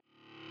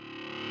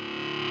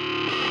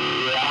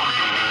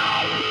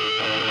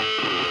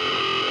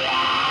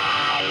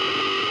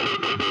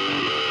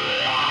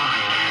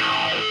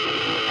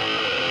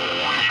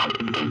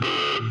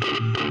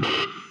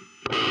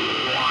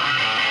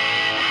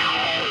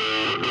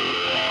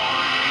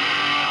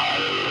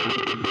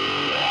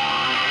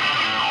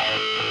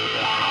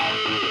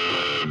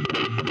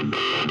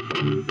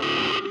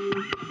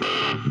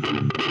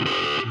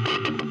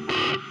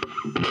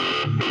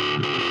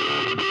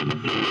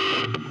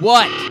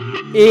What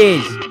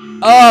is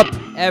up,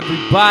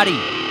 everybody?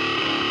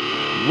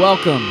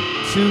 Welcome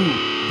to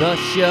the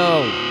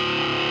show.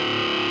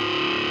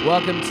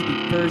 Welcome to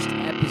the first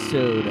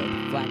episode of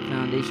the Flak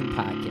Foundation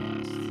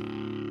podcast.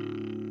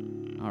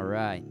 All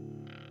right.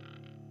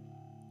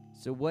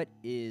 So what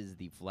is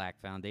the Flak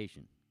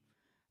Foundation?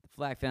 The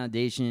Flak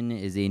Foundation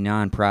is a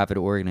nonprofit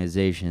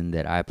organization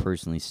that I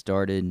personally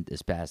started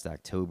this past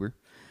October.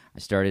 I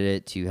started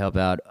it to help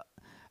out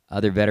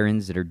other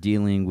veterans that are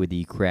dealing with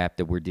the crap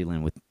that we're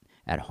dealing with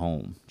at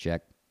home.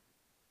 Check.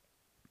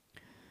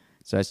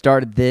 So I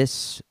started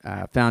this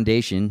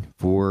foundation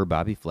for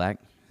Bobby Flak.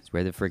 That's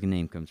where the freaking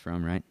name comes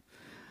from, right?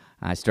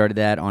 I started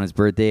that on his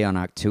birthday on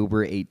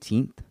October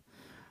 18th.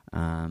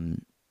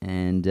 And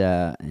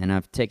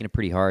I've taken it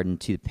pretty hard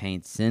into the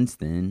paint since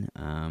then,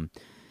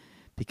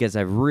 because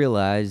I've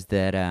realized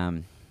that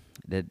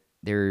that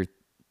there are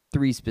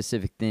three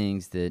specific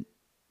things that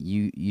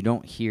you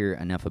don't hear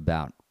enough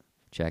about.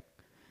 Check.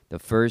 The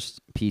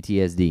first,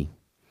 PTSD.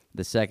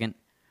 The second,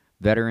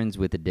 veterans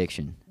with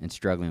addiction and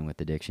struggling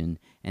with addiction.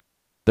 And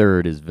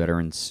third is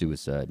veteran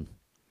suicide.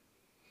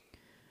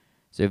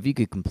 So if you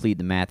could complete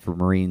the math for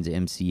Marines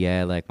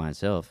MCI like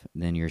myself,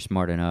 then you're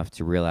smart enough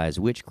to realize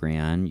which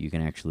crayon you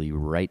can actually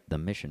write the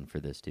mission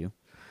for this to.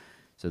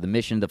 So the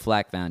mission of the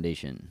Flak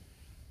Foundation.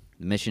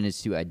 The mission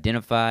is to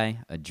identify,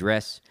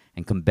 address,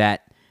 and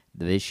combat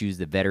the issues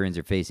that veterans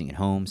are facing at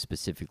home,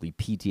 specifically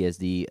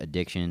PTSD,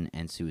 addiction,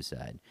 and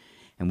suicide.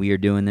 And we are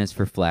doing this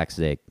for Flak's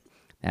sake.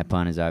 That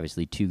pun is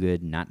obviously too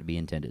good not to be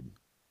intended.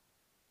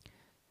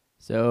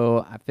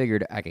 So I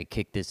figured I could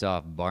kick this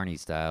off Barney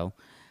style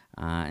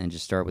and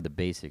just start with the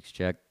basics.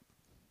 Check.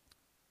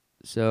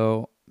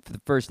 So for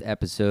the first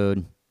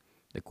episode,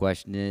 the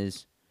question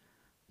is,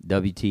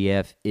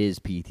 WTF is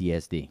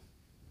PTSD?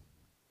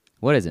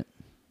 What is it?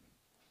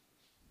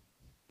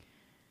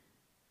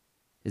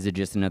 Is it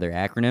just another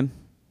acronym?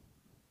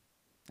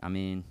 I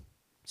mean,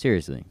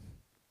 seriously,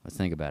 let's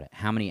think about it.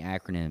 How many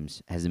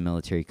acronyms has the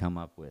military come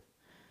up with?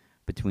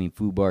 Between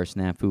FUBAR,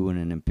 SNAFU, and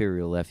an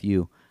Imperial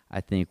FU, I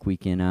think we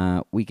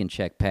can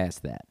check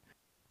past that.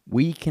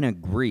 We can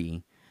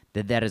agree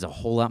that that is a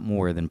whole lot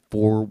more than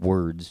 4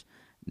 words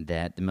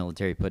that the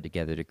military put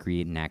together to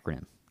create an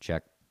acronym.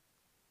 Check.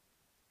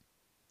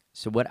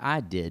 So what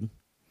I did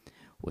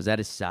was I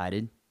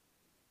decided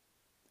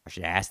I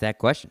should ask that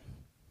question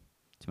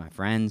to my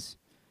friends,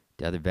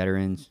 to other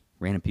veterans,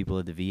 random people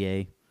at the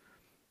VA,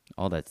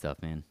 all that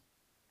stuff, man.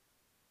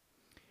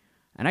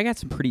 And I got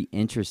some pretty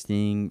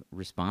interesting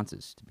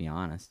responses, to be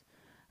honest.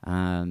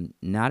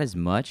 Not as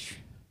much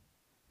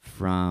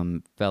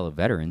from fellow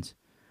veterans,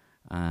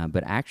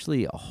 but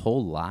actually a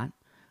whole lot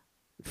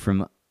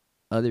from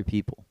other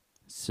people.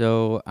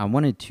 So I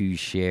wanted to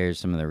share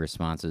some of the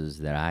responses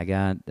that I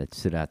got that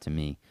stood out to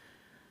me.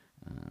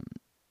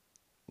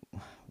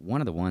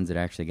 One of the ones that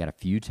I actually got a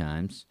few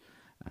times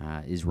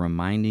is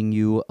reminding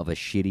you of a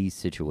shitty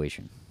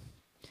situation.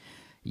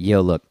 Yo,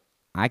 look.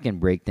 I can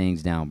break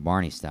things down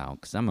Barney style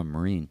because I'm a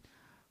Marine,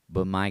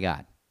 but my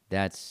God,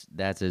 that's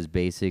as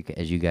basic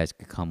as you guys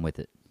could come with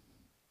it.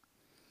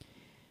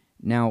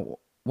 Now,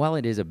 while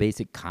it is a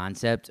basic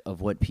concept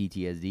of what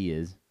PTSD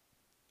is,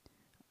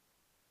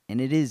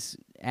 and it is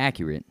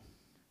accurate,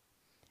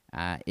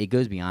 it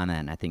goes beyond that,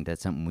 and I think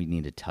that's something we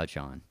need to touch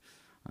on,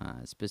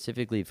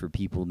 specifically for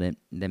people that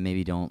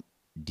maybe don't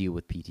deal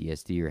with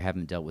PTSD or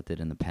haven't dealt with it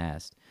in the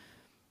past.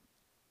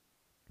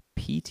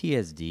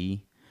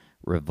 PTSD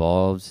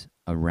revolves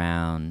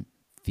around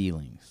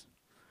feelings.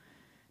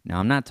 Now,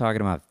 I'm not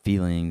talking about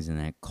feelings in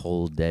that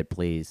cold, dead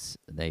place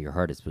that your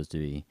heart is supposed to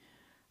be.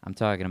 I'm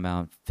talking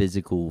about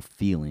physical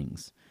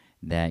feelings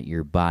that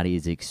your body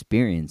is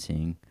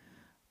experiencing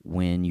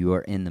when you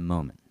are in the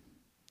moment,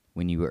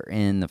 when you are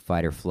in the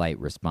fight or flight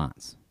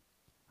response.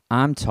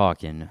 I'm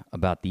talking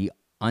about the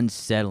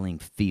unsettling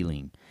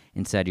feeling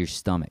inside your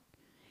stomach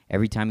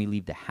every time you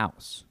leave the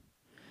house,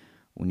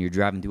 when you're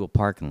driving through a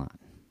parking lot,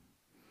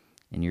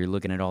 and you're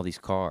looking at all these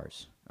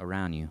cars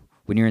around you,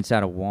 when you're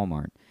inside a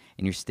Walmart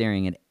and you're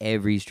staring at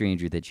every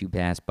stranger that you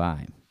pass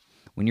by,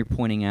 when you're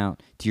pointing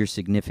out to your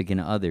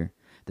significant other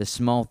the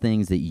small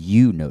things that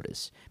you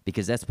notice,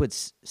 because that's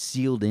what's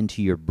sealed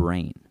into your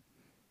brain.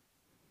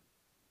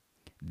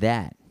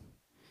 That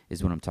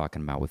is what I'm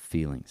talking about with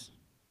feelings.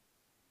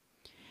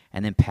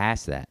 And then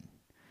past that,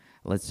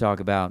 let's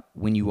talk about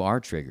when you are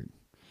triggered,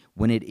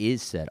 when it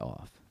is set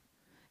off,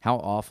 how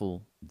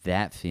awful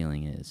that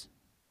feeling is.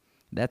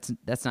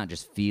 That's not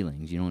just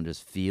feelings. You don't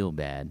just feel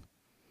bad.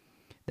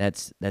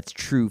 That's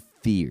true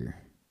fear.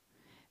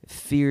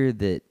 Fear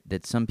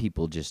that some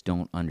people just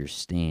don't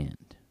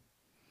understand.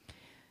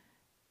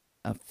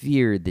 A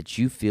fear that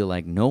you feel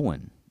like no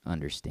one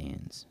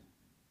understands.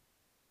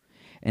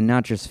 And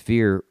not just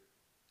fear,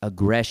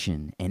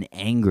 aggression and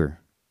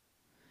anger.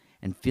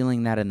 And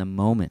feeling that in the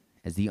moment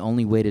as the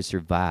only way to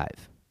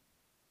survive.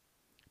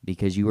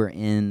 Because you are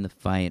in the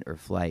fight or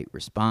flight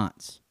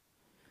response.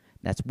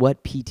 That's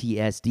what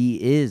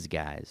PTSD is,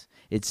 guys.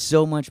 It's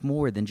so much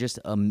more than just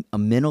a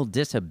mental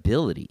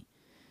disability.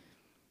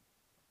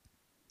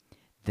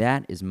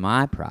 That is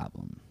my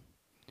problem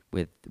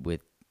with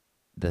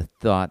the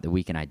thought that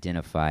we can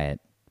identify it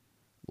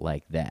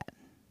like that.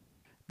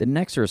 The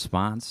next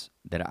response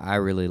that I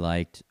really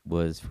liked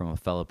was from a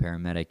fellow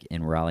paramedic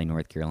in Raleigh,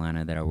 North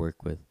Carolina that I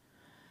work with.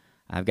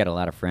 I've got a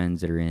lot of friends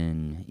that are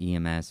in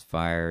EMS,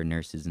 fire,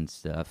 nurses, and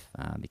stuff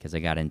because I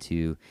got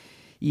into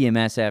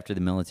EMS after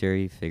the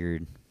military.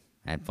 Figured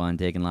I had fun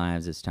taking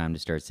lives. It's time to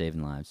start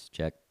saving lives.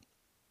 Check.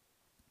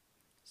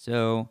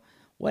 So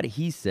what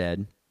he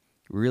said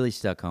really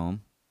stuck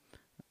home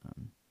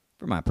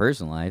for my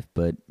personal life,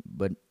 but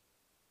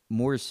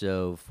more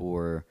so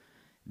for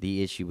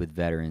the issue with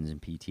veterans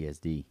and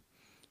PTSD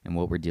and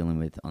what we're dealing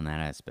with on that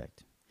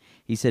aspect.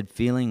 He said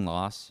feeling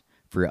loss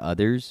for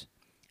others,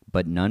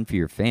 but none for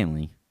your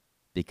family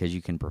because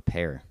you can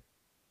prepare.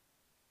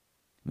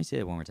 Let me say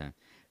that one more time.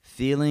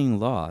 Feeling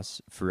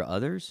loss for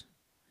others,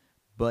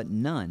 but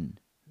none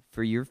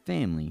for your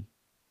family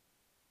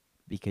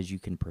because you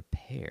can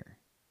prepare.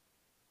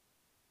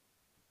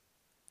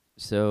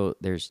 So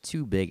there's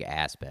two big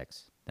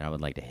aspects that I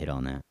would like to hit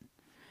on that.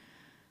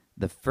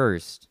 The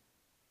first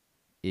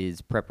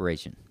is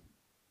preparation.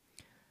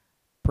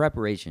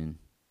 Preparation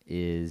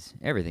is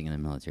everything in the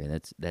military.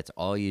 That's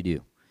all you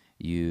do.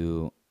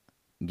 You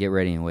get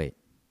ready and wait.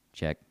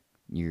 Check.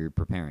 You're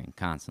preparing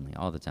constantly,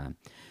 all the time.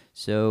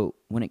 So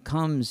when it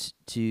comes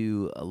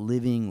to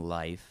living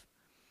life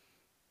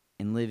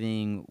and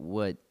living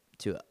what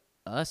to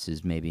us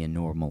is maybe a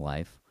normal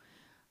life,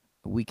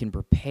 we can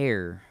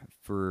prepare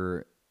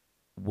for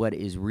what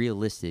is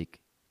realistic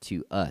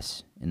to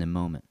us in the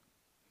moment.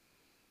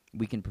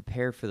 We can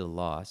prepare for the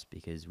loss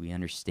because we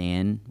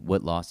understand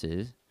what loss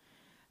is,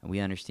 and we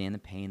understand the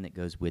pain that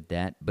goes with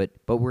that, but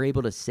we're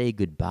able to say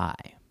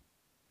goodbye.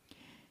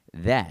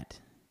 That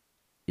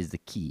is the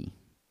key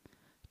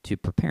to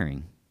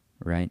preparing,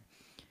 right?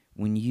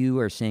 When you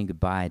are saying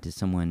goodbye to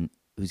someone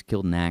who's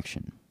killed in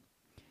action,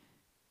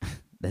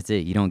 that's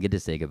it. You don't get to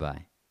say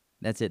goodbye.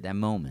 That's it. That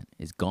moment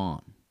is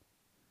gone.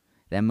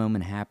 That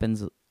moment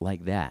happens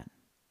like that.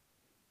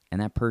 And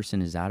that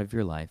person is out of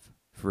your life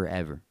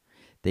forever.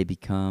 They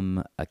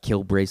become a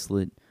kill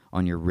bracelet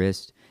on your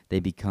wrist. They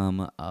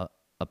become a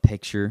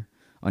picture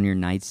on your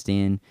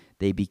nightstand.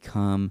 They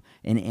become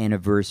an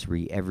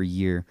anniversary every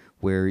year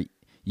where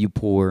you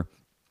pour,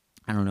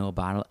 I don't know, a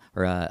bottle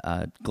or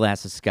a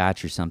glass of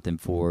scotch or something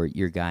for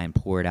your guy and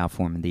pour it out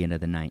for him at the end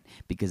of the night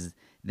because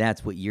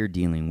that's what you're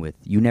dealing with.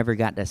 You never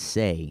got to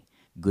say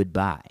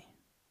goodbye.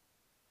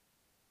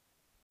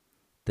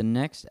 The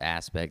next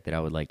aspect that I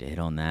would like to hit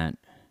on that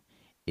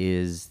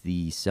is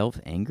the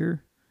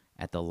self-anger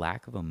at the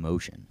lack of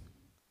emotion.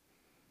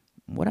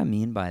 What I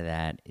mean by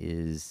that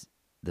is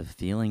the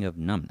feeling of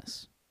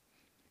numbness,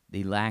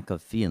 the lack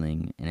of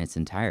feeling in its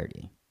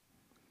entirety.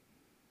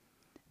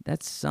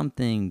 That's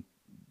something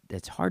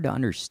that's hard to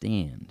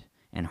understand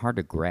and hard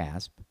to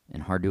grasp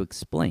and hard to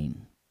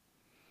explain.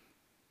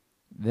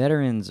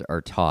 Veterans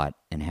are taught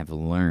and have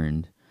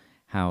learned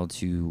how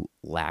to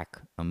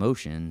lack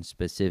emotion,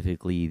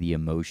 specifically the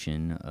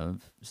emotion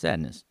of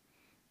sadness.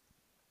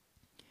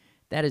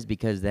 That is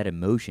because that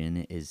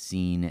emotion is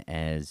seen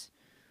as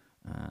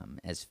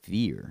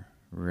fear,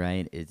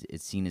 right?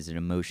 It's seen as an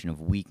emotion of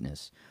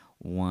weakness,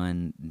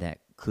 one that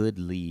could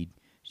lead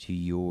to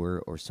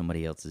your or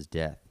somebody else's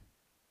death.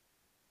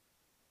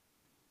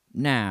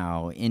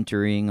 Now,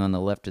 entering on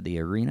the left of the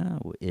arena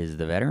is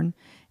the veteran,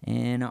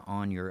 and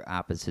on your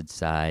opposite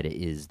side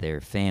is their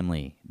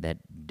family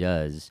that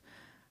does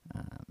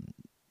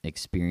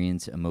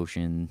experience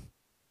emotion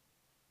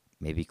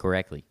maybe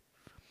correctly.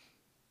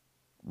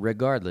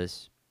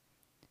 Regardless,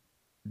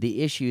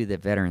 the issue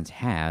that veterans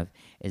have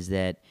is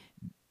that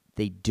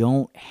they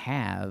don't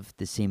have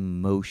the same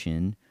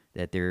emotion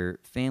that their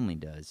family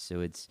does.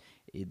 So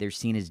they're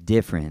seen as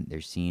different.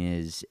 They're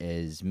seen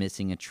as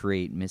missing a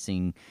trait,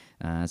 missing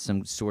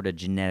some sort of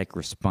genetic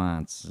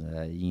response.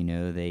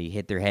 They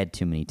hit their head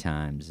too many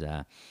times.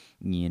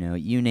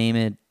 You name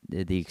it,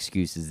 the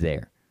excuse is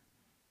there.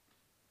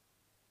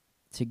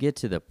 To get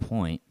to the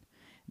point,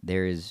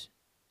 there is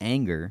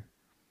anger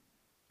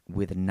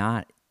with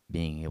not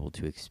being able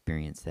to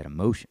experience that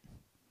emotion.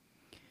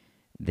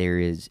 There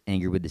is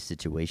anger with the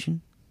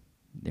situation.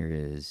 There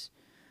is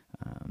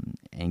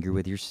anger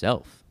with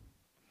yourself.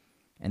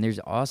 And there's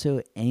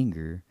also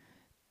anger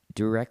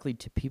directly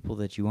to people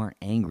that you aren't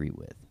angry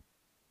with.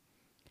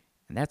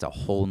 And that's a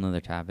whole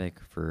nother topic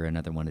for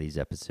another one of these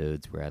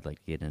episodes where I'd like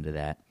to get into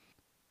that.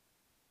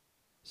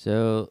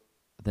 So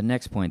the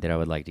next point that I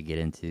would like to get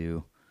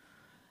into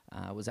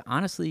was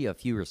honestly a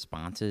few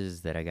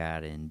responses that I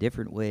got in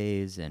different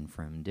ways and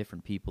from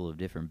different people of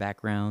different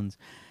backgrounds.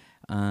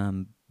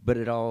 But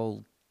it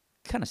all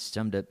kind of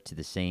summed up to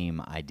the same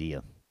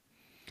idea.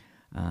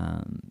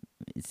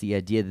 It's the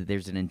idea that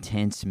there's an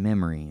intense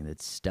memory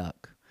that's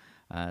stuck.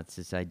 It's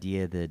this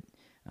idea that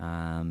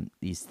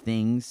these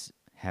things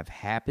have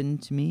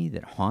happened to me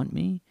that haunt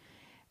me,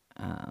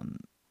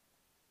 and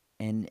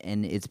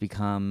it's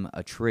become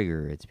a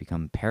trigger. It's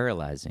become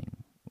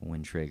paralyzing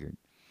when triggered.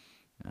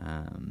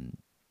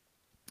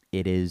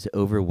 It is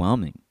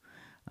overwhelming.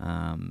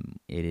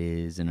 It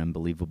is an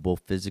unbelievable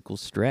physical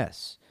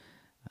stress.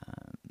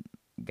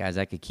 guys,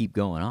 I could keep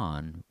going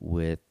on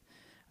with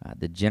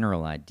the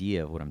general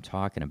idea of what I'm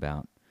talking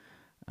about,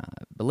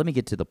 but let me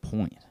get to the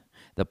point.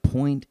 The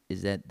point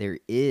is that there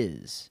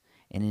is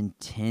an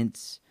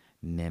intense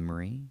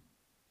memory,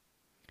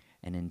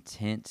 an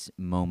intense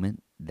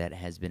moment that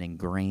has been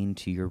ingrained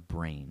to your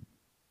brain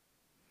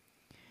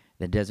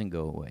that doesn't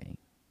go away,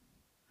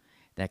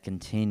 that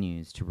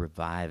continues to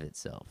revive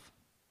itself.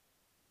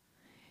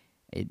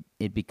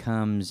 It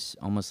becomes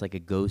almost like a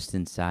ghost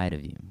inside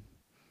of you,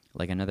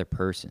 like another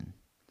person.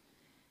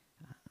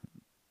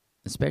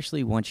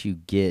 Especially once you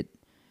get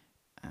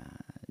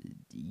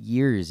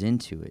years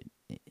into it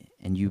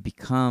and you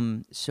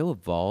become so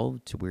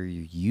evolved to where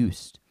you're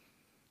used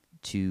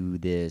to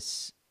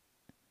this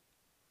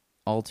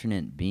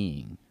alternate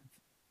being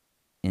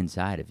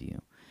inside of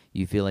you.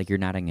 You feel like you're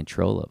not in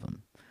control of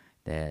them,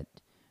 that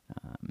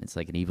it's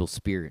like an evil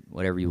spirit,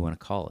 whatever you want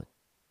to call it.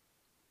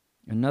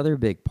 Another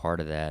big part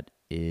of that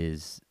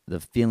is the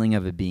feeling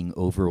of it being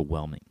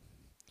overwhelming.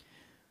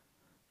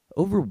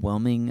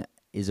 Overwhelming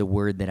is a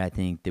word that I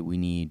think that we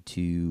need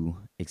to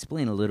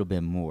explain a little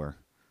bit more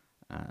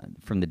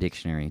from the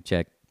dictionary.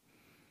 Check.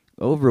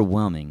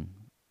 Overwhelming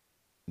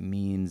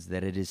means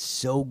that it is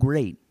so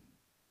great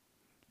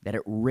that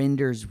it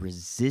renders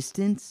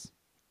resistance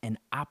and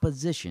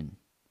opposition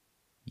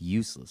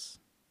useless.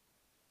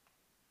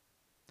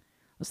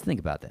 Let's think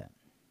about that.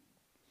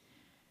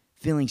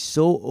 Feeling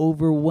so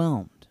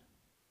overwhelmed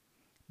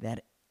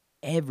that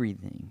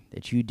everything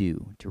that you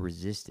do to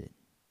resist it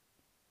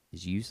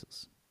is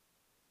useless.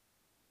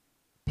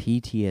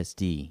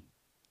 PTSD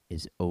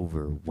is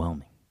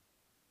overwhelming.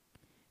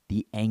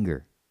 The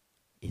anger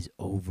is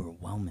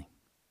overwhelming.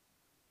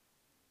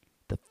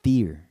 The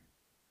fear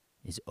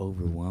is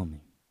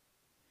overwhelming.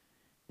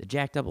 The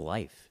jacked up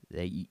life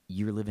that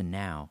you're living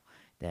now,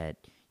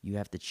 that you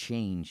have to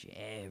change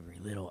every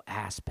little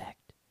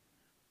aspect,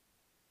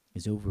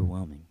 is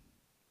overwhelming.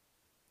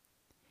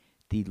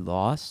 The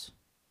loss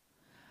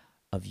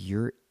of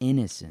your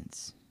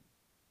innocence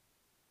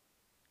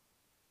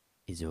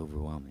is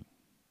overwhelming.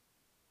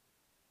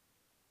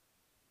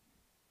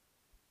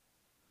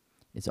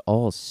 It's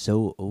all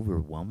so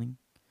overwhelming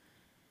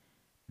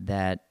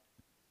that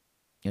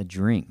a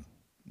drink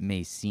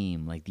may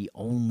seem like the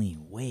only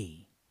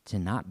way to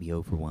not be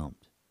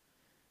overwhelmed.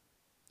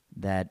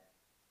 That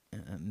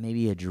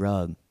maybe a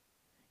drug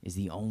is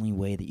the only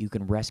way that you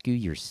can rescue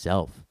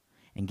yourself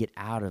and get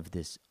out of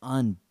this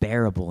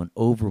unbearable and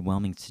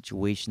overwhelming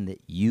situation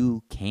that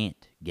you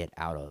can't get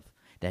out of,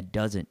 that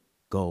doesn't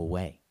go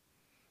away.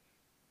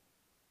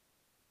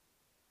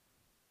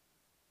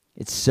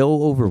 It's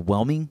so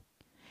overwhelming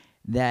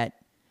that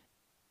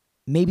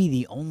maybe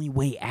the only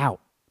way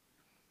out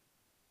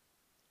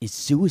is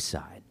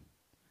suicide.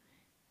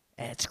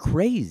 And it's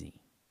crazy.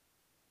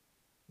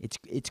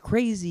 It's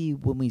crazy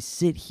when we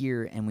sit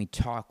here and we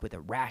talk with a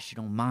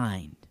rational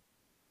mind.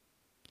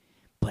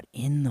 But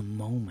in the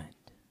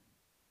moment,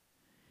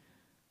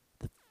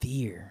 the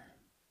fear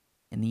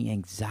and the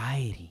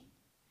anxiety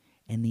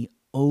and the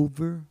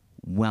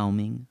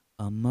overwhelming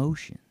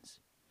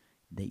emotions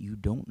that you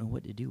don't know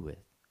what to do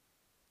with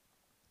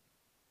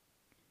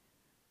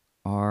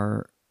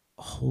are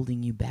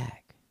holding you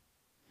back.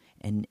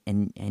 And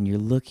you're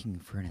looking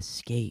for an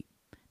escape.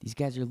 These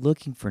guys are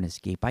looking for an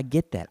escape. I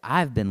get that.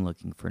 I've been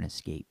looking for an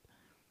escape.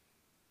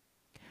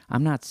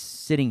 I'm not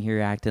sitting here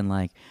acting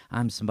like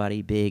I'm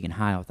somebody big and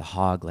high off the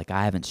hog, like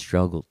I haven't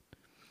struggled.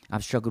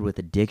 I've struggled with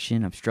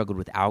addiction. I've struggled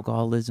with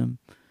alcoholism.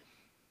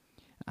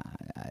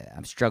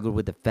 I've struggled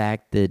with the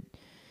fact that,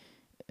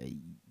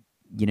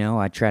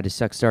 I tried to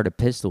start a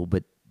pistol,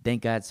 but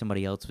thank God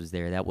somebody else was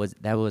there. That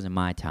wasn't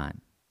my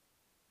time.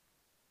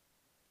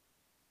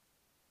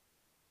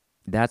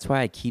 That's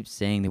why I keep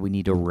saying that we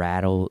need to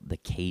rattle the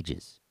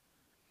cages.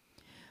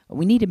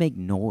 We need to make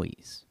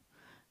noise.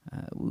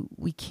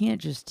 We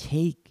can't just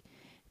take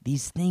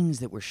these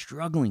things that we're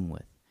struggling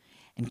with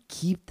and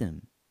keep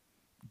them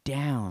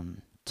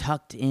down,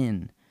 tucked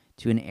in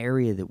to an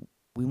area that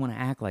we want to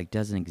act like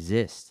doesn't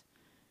exist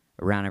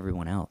around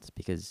everyone else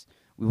because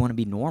we want to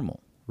be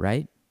normal,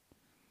 right?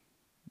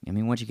 I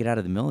mean, once you get out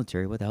of the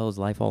military, what the hell is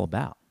life all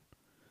about?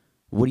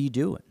 What are you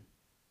doing?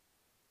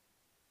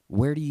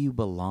 Where do you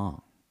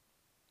belong?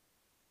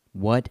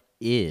 What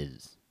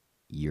is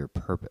your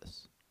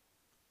purpose?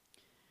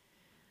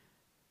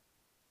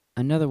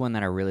 Another one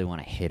that I really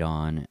want to hit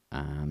on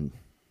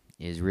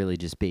is really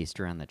just based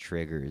around the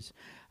triggers.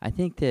 I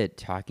think that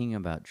talking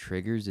about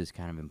triggers is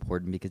kind of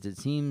important because it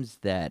seems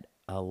that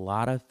a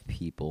lot of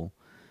people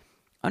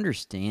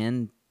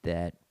understand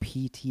that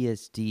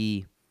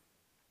PTSD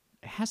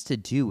has to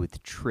do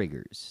with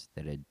triggers.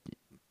 That,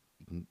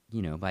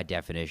 by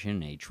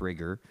definition, a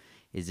trigger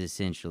is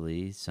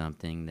essentially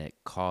something that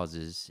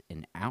causes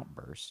an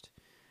outburst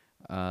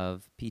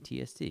of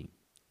PTSD.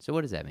 So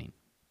what does that mean?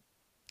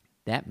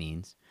 That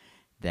means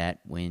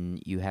that when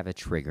you have a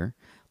trigger,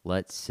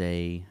 let's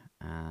say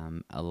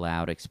a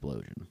loud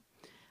explosion,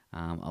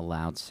 a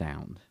loud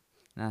sound,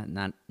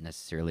 not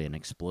necessarily an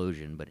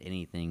explosion, but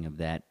anything of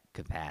that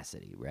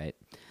capacity, right?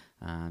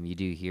 You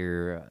do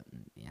hear,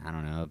 I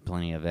don't know,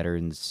 plenty of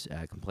veterans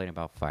complain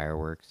about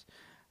fireworks.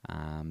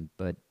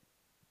 But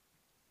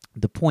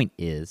the point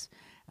is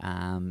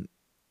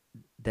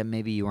that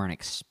maybe you aren't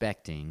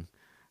expecting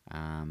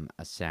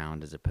a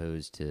sound as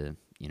opposed to,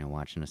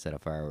 watching a set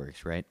of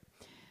fireworks, right?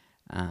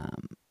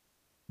 Um,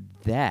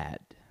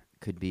 that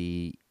could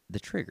be the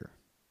trigger.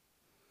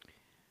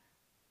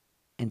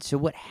 And so,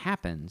 what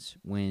happens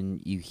when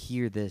you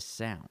hear this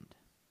sound?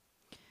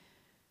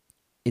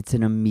 It's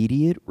an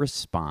immediate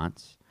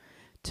response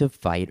to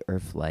fight or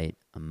flight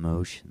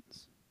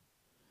emotions.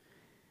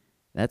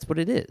 That's what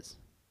it is.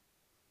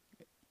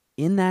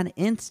 In that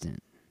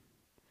instant,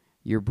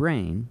 your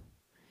brain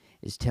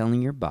is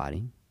telling your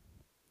body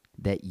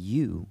that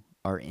you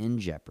are in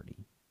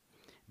jeopardy,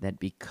 that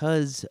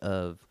because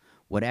of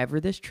whatever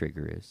this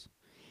trigger is,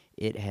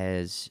 it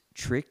has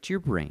tricked your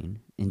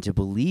brain into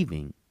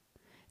believing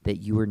that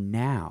you are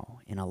now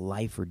in a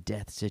life or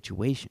death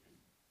situation.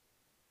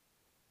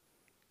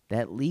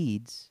 That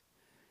leads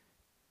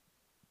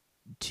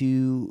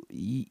to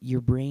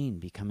your brain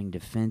becoming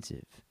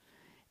defensive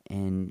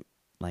and,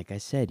 like I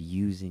said,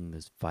 using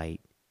those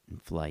fight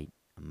and flight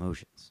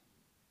emotions.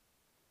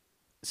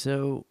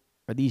 So,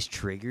 are these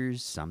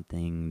triggers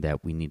something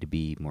that we need to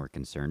be more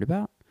concerned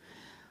about?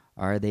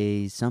 Are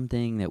they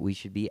something that we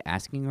should be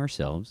asking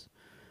ourselves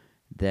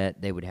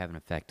that they would have an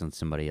effect on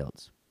somebody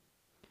else?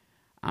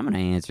 I'm going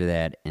to answer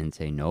that and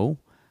say no,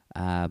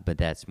 but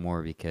that's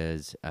more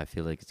because I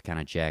feel like it's kind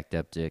of jacked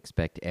up to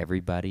expect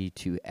everybody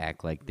to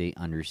act like they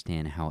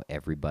understand how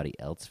everybody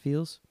else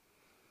feels.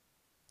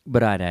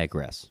 But I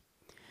digress.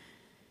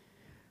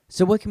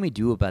 So, what can we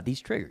do about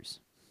these triggers?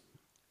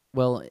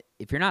 Well,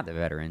 if you're not the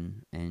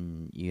veteran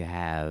and you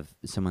have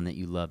someone that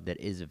you love that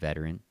is a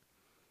veteran,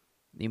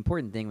 the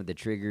important thing with the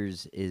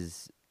triggers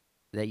is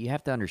that you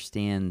have to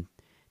understand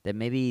that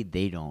maybe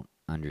they don't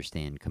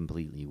understand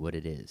completely what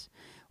it is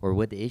or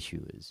what the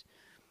issue is.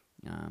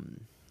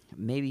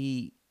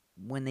 Maybe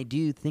when they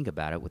do think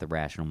about it with a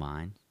rational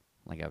mind,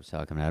 like I was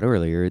talking about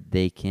earlier,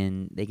 they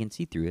can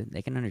see through it.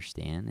 They can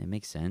understand. It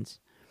makes sense.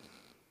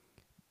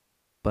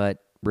 But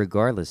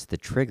regardless, the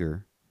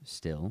trigger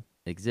still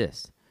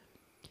exists.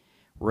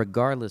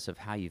 Regardless of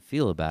how you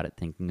feel about it,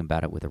 thinking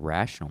about it with a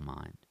rational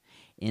mind,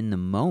 in the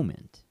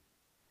moment,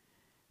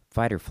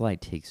 fight or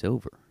flight takes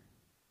over.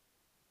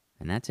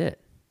 And that's it.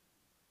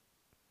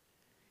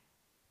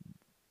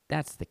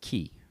 That's the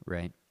key,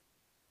 right?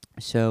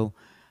 So,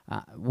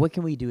 what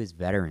can we do as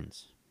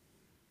veterans?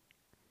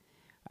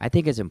 I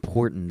think it's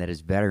important that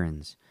as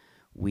veterans,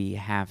 we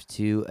have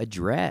to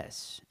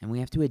address and we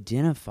have to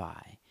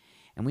identify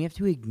and we have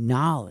to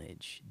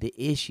acknowledge the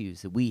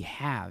issues that we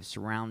have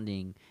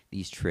surrounding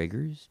these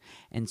triggers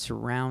and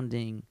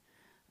surrounding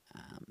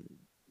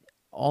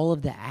all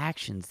of the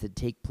actions that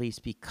take place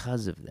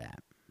because of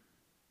that.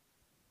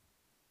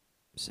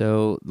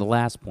 So, the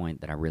last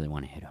point that I really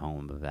want to hit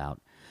home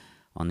about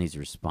on these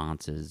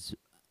responses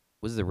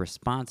was the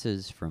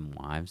responses from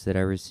wives that I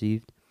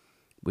received,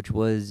 which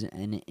was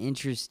an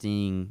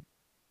interesting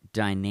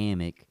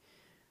dynamic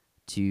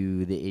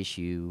to the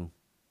issue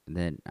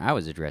that I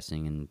was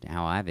addressing and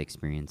how I've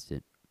experienced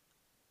it.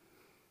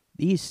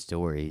 These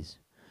stories,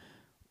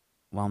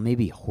 while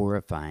maybe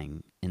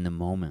horrifying in the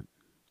moment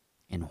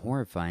and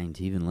horrifying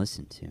to even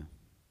listen to,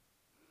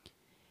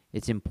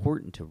 it's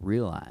important to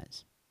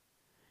realize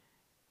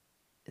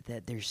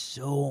that there's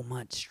so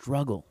much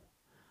struggle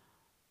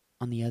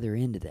on the other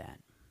end of that.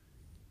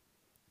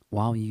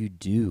 While you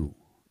do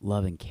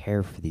love and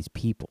care for these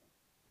people,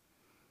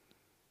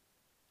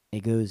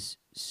 it goes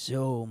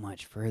so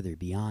much further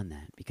beyond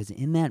that, because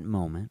in that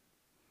moment,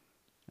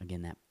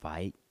 again, that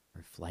fight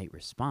or flight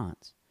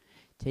response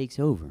takes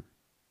over.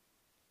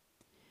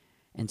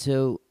 And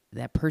so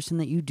that person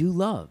that you do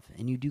love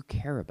and you do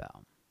care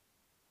about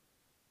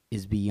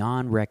is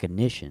beyond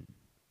recognition.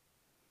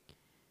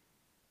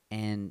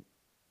 And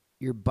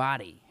your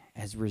body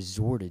has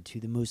resorted to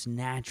the most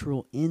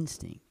natural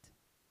instinct.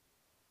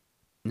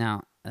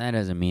 Now, that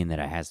doesn't mean that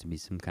it has to be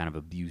some kind of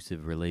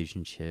abusive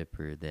relationship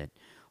or that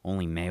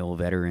only male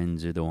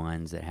veterans are the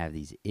ones that have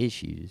these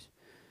issues.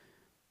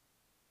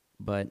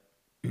 But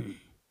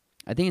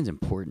I think it's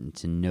important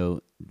to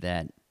note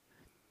that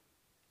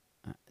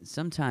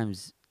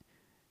sometimes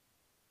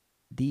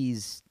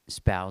these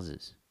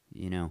spouses,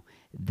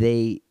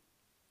 they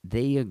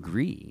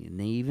agree and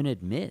they even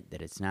admit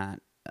that it's not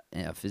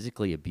a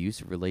physically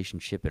abusive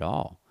relationship at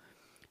all.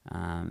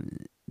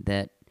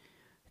 That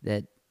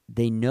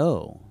they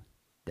know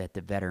that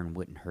the veteran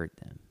wouldn't hurt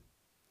them,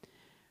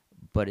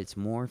 but it's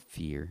more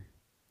fear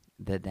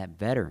that that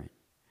veteran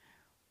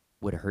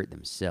would hurt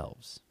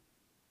themselves.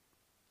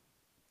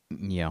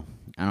 Yeah,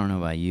 I don't know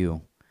about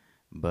you,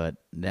 but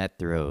that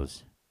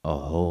throws a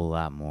whole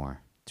lot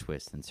more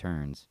twists and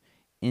turns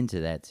into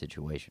that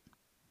situation.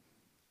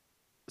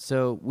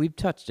 So we've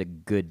touched a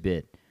good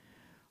bit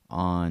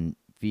on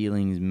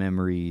feelings,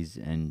 memories,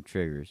 and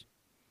triggers.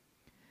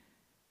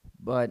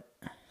 But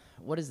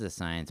what is the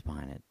science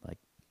behind it? Like,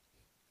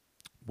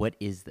 what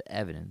is the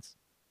evidence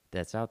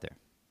that's out there?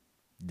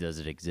 Does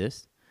it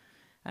exist?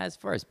 As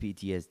far as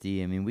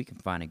PTSD, I mean, we can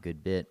find a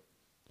good bit,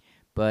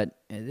 but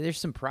there's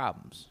some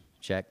problems.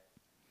 Check.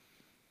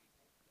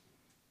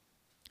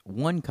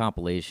 One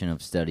compilation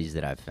of studies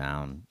that I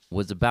found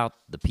was about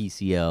the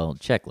PCL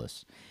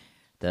checklist,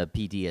 the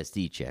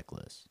PTSD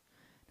checklist.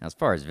 Now, as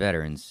far as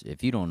veterans,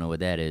 if you don't know what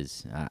that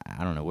is,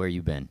 I don't know where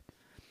you've been,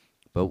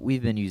 but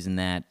we've been using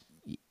that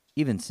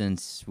even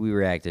since we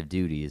were active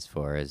duty as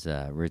far as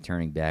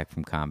returning back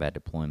from combat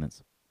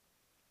deployments.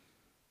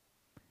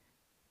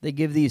 They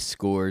give these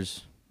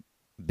scores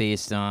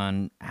based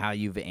on how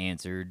you've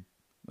answered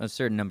a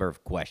certain number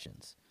of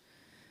questions.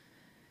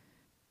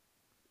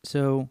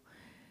 So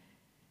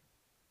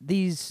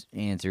these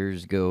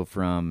answers go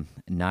from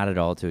not at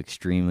all to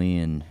extremely,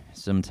 and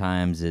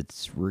sometimes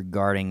it's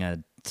regarding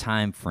a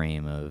time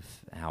frame of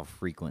how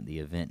frequent the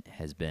event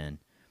has been.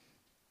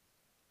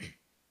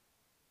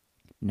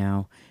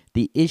 Now,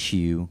 the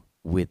issue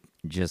with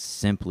just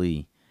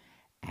simply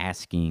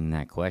asking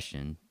that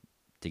question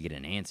to get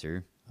an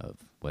answer of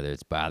whether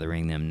it's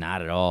bothering them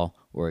not at all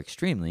or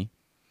extremely,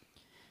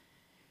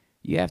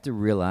 you have to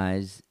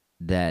realize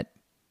that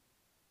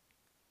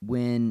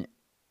when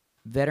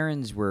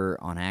veterans were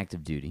on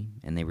active duty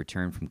and they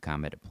returned from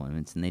combat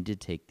deployments and they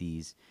did take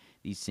these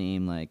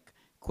same like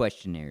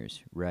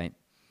questionnaires, right?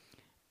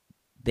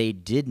 They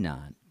did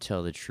not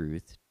tell the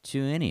truth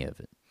to any of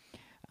it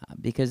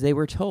because they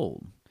were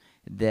told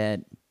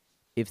that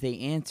if they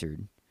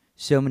answered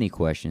so many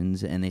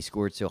questions and they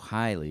scored so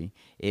highly,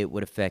 it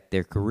would affect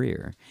their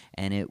career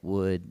and it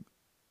would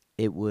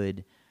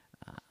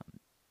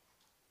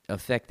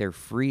affect their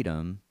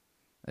freedom,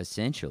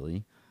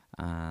 essentially,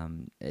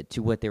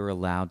 to what they were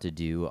allowed to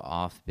do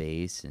off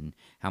base and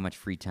how much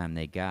free time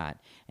they got.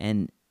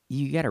 And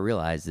you got to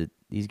realize that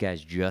these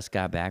guys just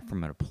got back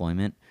from a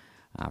deployment,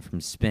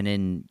 from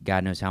spending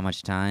God knows how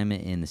much time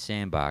in the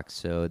sandbox,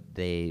 so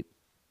they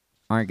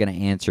aren't going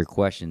to answer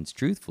questions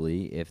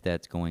truthfully if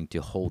that's going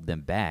to hold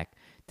them back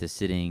to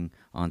sitting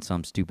on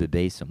some stupid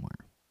base somewhere.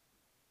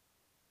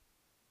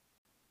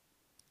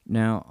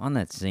 Now, on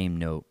that same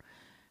note,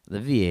 the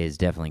VA has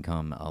definitely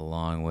come a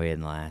long way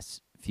in the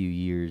last few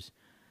years.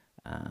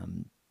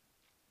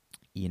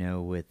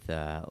 With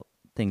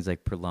things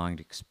like prolonged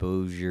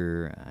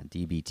exposure,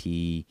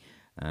 DBT,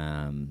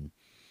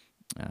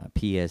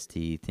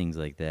 PST, things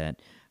like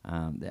that.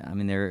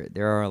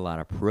 There are a lot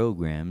of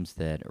programs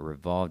that are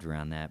revolved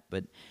around that,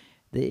 but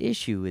the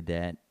issue with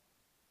that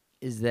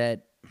is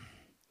that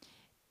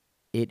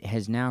it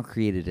has now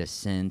created a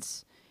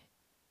sense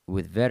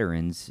with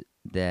veterans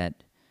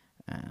that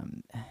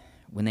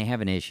when they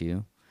have an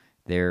issue,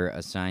 they're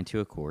assigned to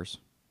a course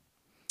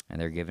and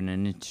they're given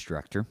an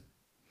instructor.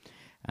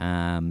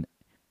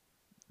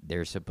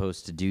 They're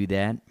supposed to do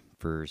that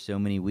for so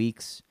many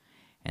weeks,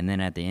 and then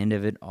at the end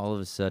of it, all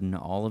of a sudden,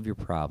 all of your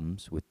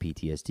problems with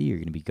PTSD are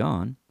going to be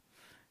gone,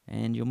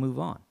 and you'll move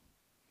on.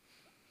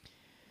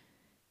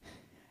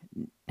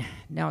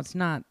 Now, it's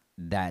not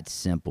that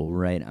simple,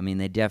 right? I mean,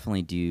 they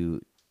definitely do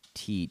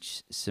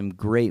teach some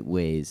great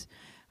ways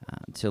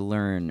to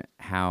learn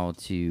how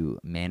to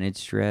manage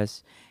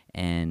stress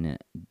and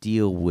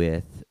deal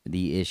with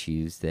the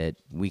issues that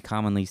we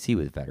commonly see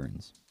with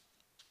veterans.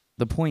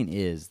 The point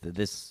is that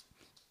this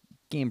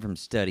came from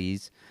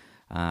studies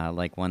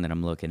like one that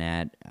I'm looking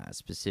at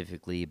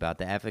specifically about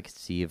the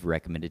efficacy of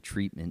recommended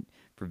treatment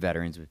for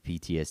veterans with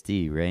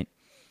PTSD, right?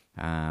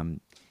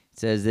 It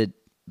says that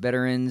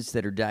veterans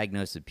that are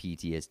diagnosed with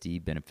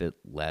PTSD benefit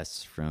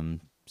less from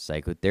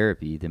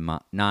psychotherapy than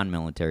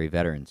non-military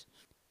veterans.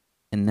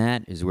 And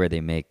that is where they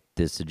make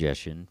this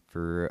suggestion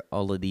for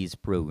all of these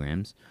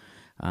programs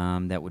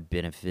that would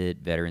benefit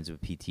veterans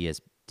with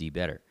PTSD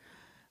better.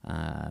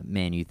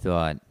 Man, you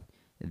thought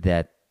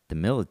that the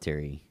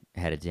military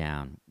had it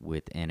down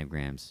with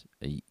anagrams.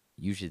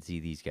 You should see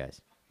these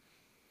guys.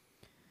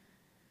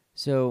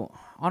 So,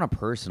 on a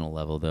personal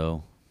level,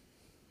 though,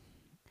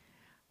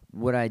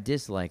 what I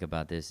dislike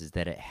about this is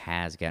that it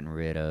has gotten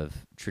rid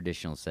of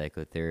traditional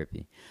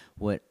psychotherapy.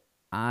 What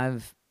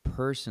I've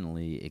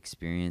personally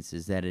experienced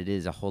is that it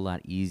is a whole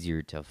lot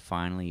easier to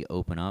finally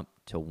open up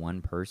to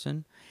one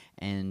person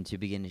and to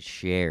begin to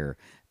share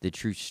the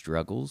true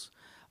struggles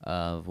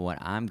of what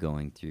I'm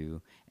going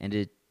through and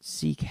to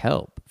seek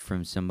help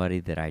from somebody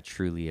that I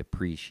truly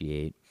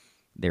appreciate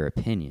their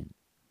opinion.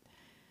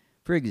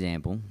 For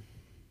example,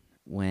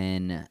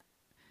 when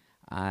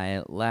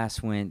I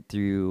last went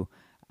through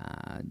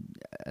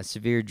a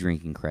severe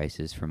drinking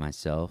crisis for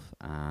myself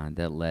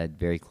that led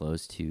very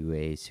close to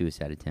a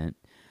suicide attempt,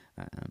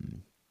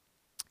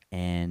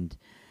 and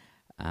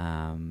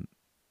I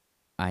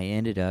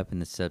ended up in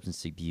the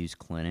substance abuse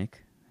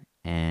clinic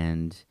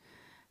and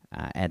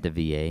at the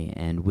VA,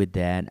 and with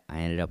that, I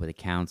ended up with a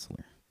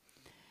counselor.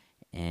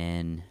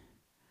 And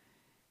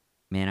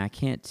man, I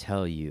can't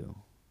tell you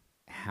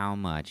how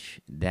much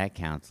that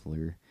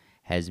counselor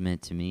has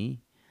meant to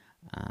me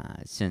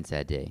since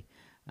that day.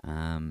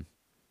 I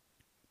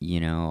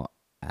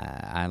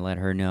let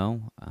her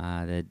know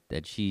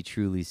that she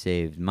truly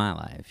saved my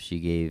life. She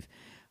gave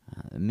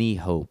me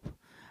hope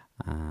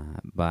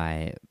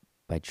by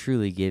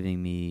truly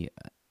giving me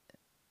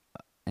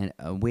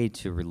a way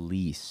to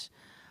release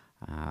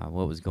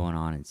what was going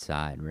on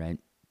inside, right?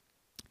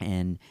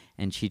 And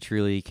she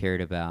truly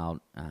cared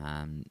about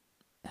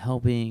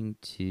helping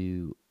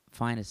to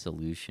find a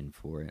solution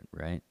for it,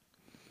 right?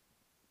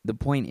 The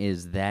point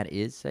is that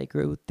is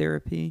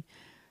psychotherapy.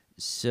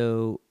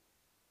 So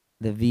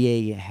the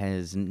VA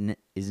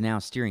is now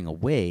steering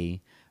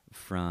away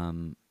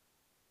from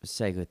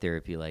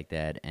psychotherapy like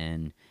that,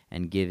 and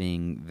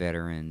giving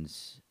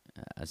veterans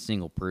a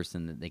single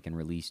person that they can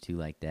release to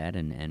like that,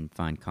 and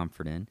find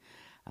comfort in.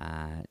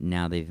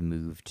 Now they've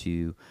moved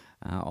to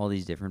all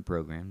these different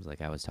programs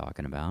like I was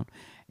talking about.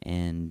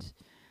 And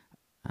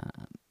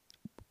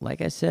like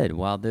I said,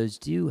 while those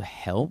do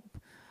help,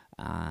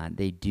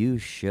 they do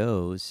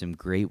show some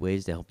great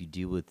ways to help you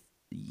deal with,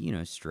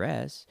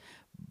 stress.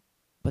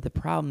 But the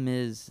problem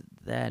is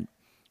that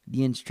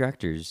the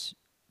instructors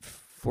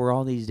for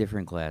all these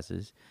different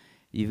classes,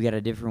 you've got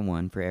a different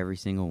one for every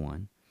single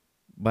one.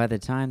 By the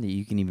time that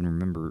you can even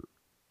remember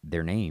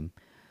their name,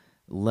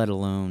 let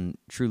alone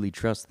truly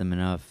trust them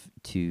enough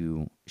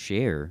to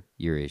share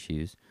your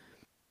issues,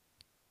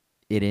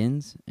 it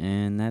ends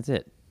and that's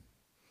it.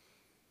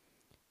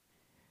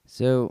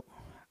 So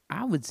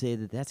I would say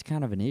that that's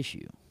kind of an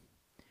issue,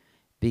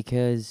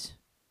 because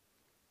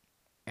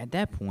at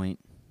that point,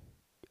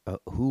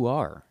 who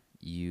are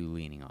you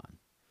leaning on?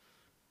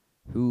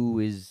 Who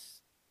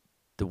is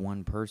the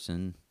one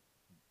person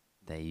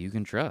that you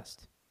can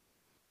trust?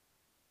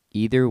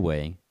 Either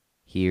way,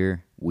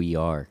 here we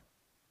are.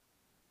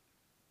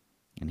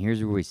 And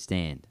here's where we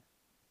stand.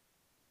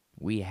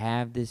 We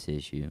have this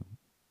issue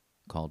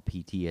called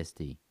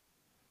PTSD.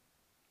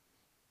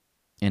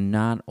 And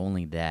not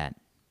only that,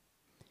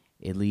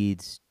 it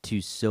leads to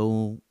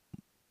so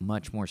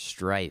much more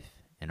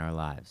strife in our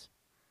lives.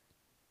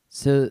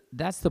 So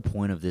that's the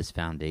point of this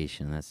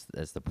foundation.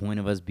 That's the point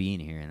of us being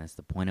here, and that's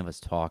the point of us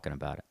talking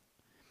about it.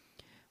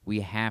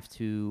 We have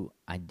to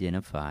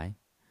identify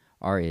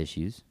our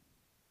issues,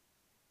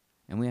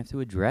 and we have to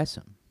address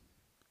them.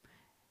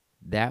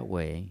 That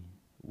way,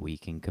 we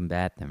can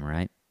combat them,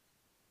 right?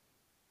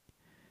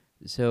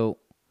 So,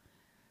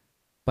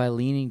 by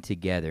leaning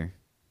together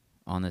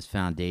on this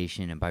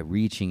foundation and by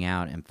reaching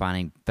out and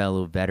finding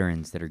fellow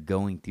veterans that are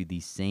going through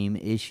these same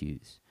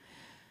issues,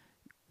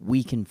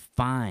 we can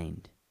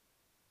find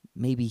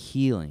maybe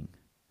healing,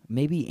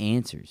 maybe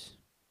answers.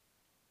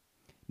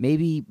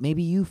 Maybe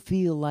you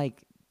feel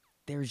like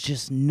there's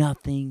just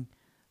nothing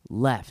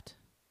left,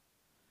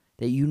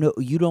 that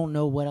you don't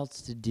know what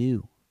else to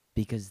do,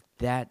 because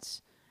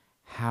that's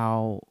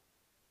how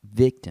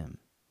victim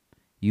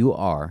you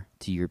are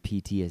to your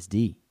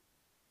PTSD.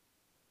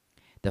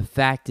 The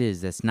fact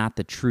is, that's not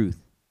the truth.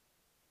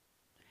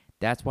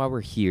 That's why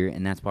we're here,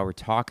 and that's why we're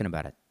talking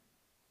about it.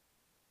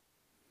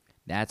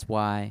 That's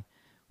why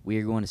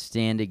we're going to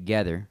stand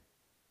together,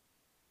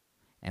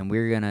 and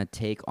we're going to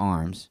take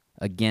arms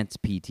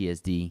against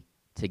PTSD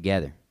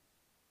together.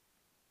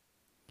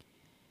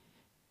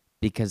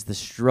 Because the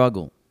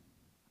struggle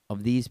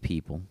of these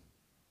people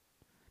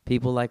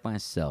like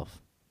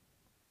myself,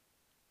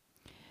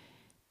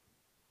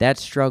 that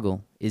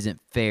struggle isn't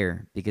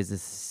fair, because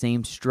it's the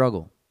same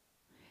struggle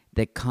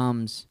that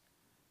comes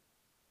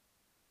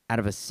out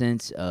of a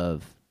sense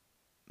of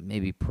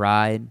maybe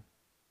pride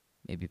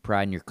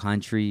in your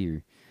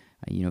country,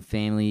 or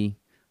family,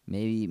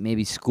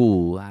 maybe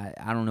school.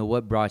 I don't know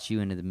what brought you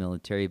into the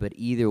military, but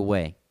either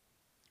way,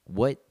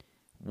 what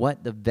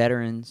the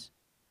veterans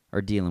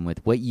are dealing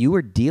with, what you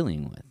are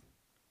dealing with,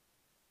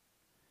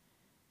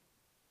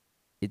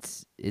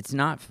 it's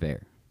not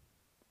fair.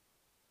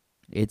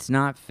 It's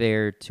not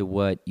fair to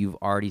what you've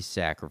already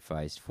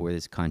sacrificed for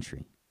this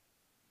country.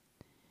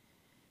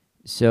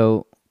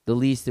 So the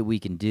least that we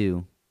can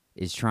do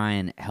is try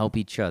and help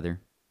each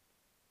other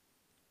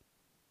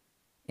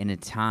in a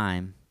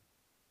time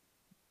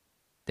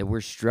that we're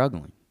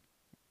struggling,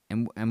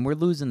 and we're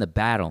losing the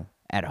battle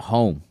at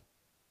home.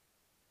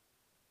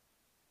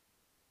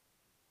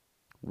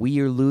 We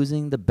are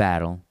losing the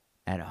battle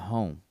at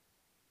home.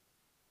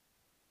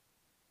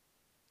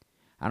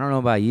 I don't know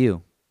about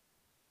you,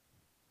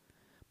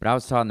 but I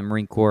was taught in the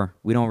Marine Corps,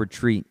 we don't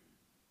retreat.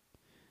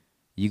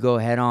 You go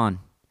head on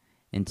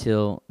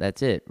until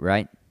that's it,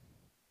 right?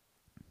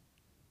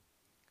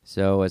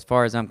 So as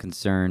far as I'm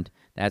concerned,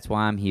 that's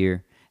why I'm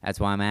here. That's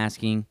why I'm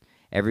asking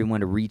everyone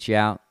to reach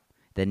out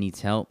that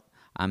needs help.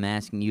 I'm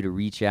asking you to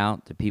reach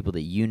out to people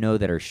that you know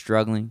that are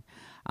struggling.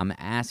 I'm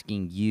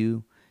asking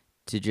you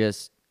to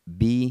just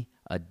be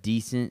a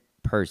decent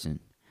person,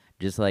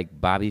 just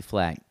like Bobby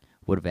Flak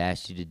would have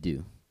asked you to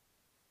do.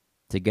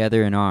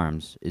 Together in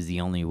arms is the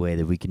only way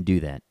that we can do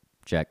that.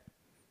 Check.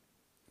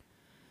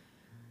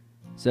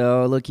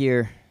 So look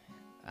here,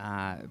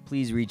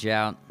 please reach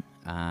out.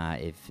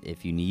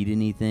 If you need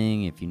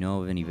anything, if you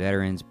know of any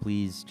veterans,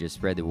 please just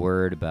spread the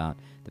word about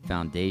the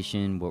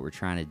foundation, what we're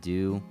trying to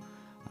do.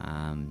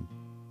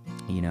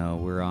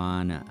 We're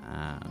on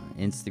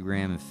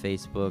Instagram and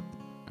Facebook.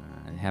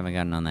 I haven't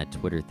gotten on that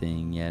Twitter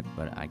thing yet,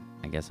 but I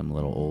guess I'm a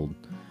little old.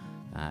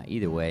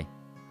 Either way,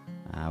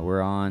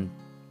 we're on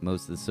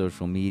most of the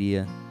social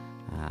media.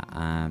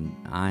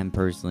 I'm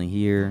personally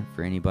here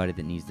for anybody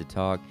that needs to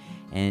talk,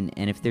 and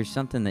if there's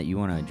something that you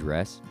want to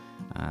address,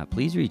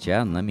 please reach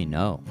out and let me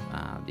know,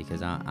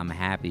 because I'm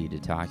happy to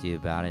talk to you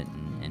about it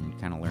and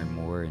kind of learn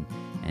more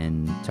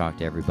and talk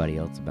to everybody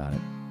else about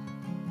it.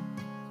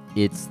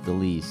 It's the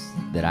least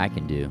that I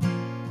can do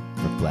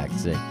for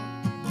Flak's sake.